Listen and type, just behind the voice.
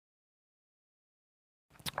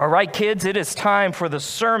All right, kids, it is time for the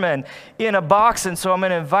sermon in a box, and so I'm going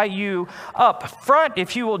to invite you up front.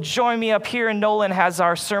 If you will join me up here, and Nolan has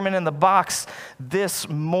our sermon in the box this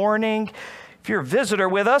morning. If you're a visitor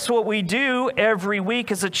with us, what we do every week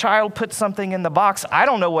is a child puts something in the box. I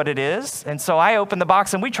don't know what it is, and so I open the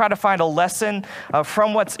box, and we try to find a lesson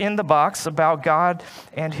from what's in the box about God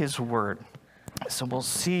and His Word. So we'll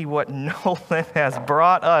see what Nolan has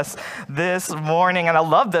brought us this morning. And I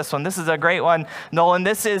love this one. This is a great one, Nolan.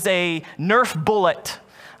 This is a NERF bullet.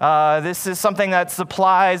 This is something that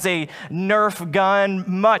supplies a NERF gun.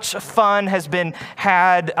 Much fun has been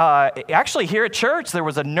had. Actually, here at church, there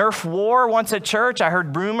was a NERF war once at church. I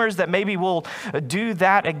heard rumors that maybe we'll do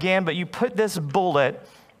that again. But you put this bullet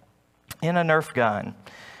in a NERF gun,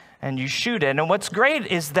 and you shoot it. And what's great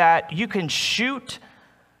is that you can shoot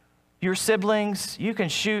your siblings, you can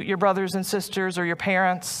shoot your brothers and sisters or your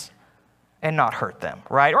parents and not hurt them,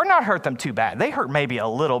 right? Or not hurt them too bad. They hurt maybe a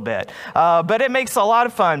little bit, but it makes a lot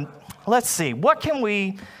of fun. Let's see, what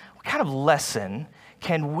kind of lesson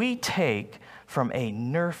can we take from a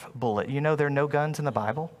NERF bullet? You know there are no guns in the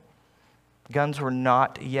Bible. Guns were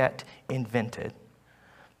not yet invented.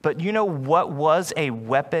 But you know what was a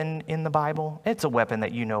weapon in the Bible? It's a weapon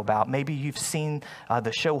that you know about. Maybe you've seen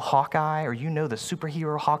the show Hawkeye, or you know the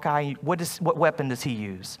superhero Hawkeye. What weapon does he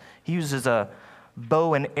use? He uses a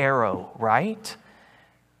bow and arrow, right?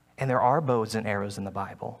 And there are bows and arrows in the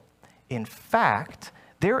Bible. In fact,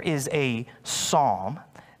 there is a psalm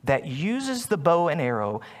that uses the bow and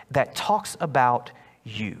arrow that talks about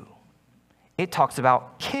you. It talks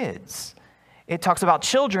about kids. It talks about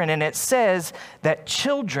children, and it says that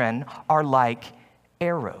children are like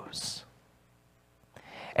arrows.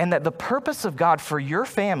 And that the purpose of God for your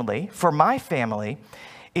family, for my family,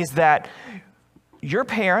 is that your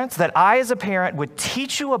parents, that I as a parent would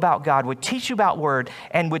teach you about God, would teach you about Word,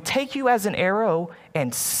 and would take you as an arrow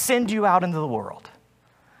and send you out into the world.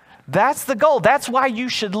 That's the goal. That's why you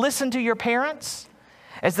should listen to your parents.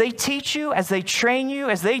 As they teach you, as they train you,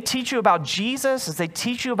 as they teach you about Jesus, as they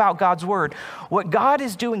teach you about God's Word, what God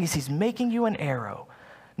is doing is He's making you an arrow.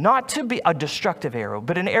 Not to be a destructive arrow,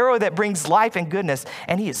 but an arrow that brings life and goodness,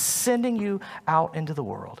 and He is sending you out into the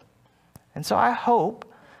world. And so I hope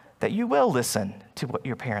that you will listen to what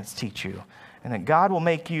your parents teach you, and that God will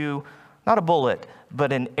make you not a bullet,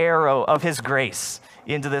 but an arrow of His grace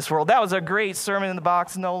into this world. That was a great sermon in the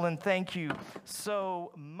box, Nolan. Thank you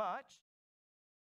so much.